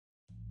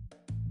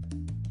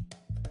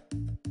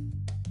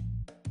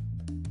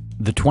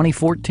The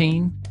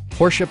 2014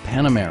 Porsche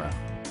Panamera.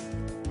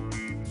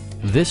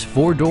 This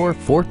four-door,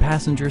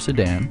 four-passenger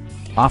sedan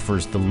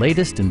offers the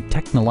latest in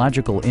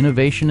technological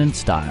innovation and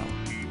style.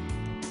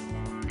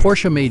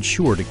 Porsche made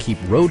sure to keep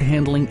road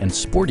handling and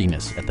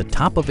sportiness at the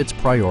top of its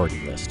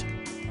priority list.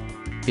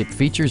 It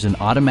features an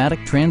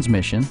automatic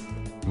transmission,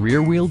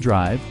 rear-wheel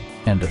drive,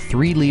 and a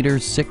 3-liter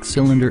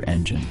 6-cylinder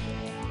engine.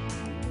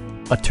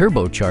 A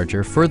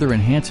turbocharger further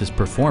enhances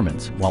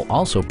performance while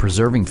also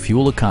preserving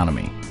fuel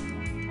economy.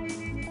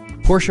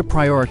 Porsche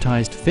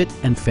prioritized fit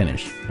and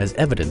finish as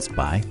evidenced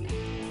by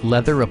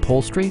leather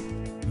upholstery,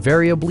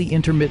 variably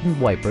intermittent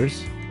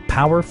wipers,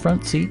 power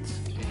front seats,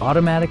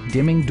 automatic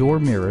dimming door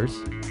mirrors,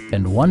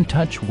 and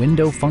one-touch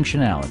window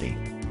functionality.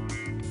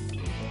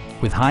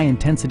 With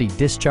high-intensity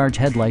discharge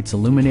headlights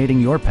illuminating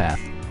your path,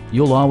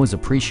 you'll always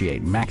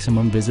appreciate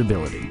maximum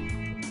visibility.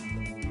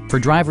 For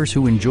drivers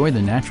who enjoy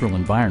the natural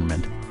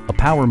environment, a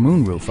power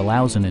moonroof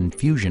allows an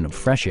infusion of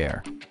fresh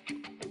air.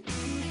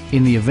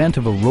 In the event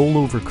of a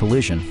rollover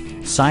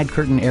collision, side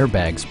curtain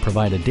airbags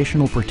provide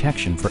additional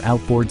protection for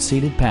outboard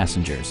seated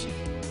passengers.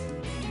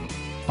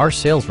 Our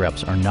sales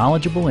reps are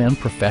knowledgeable and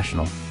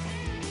professional.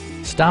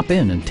 Stop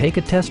in and take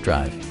a test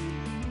drive.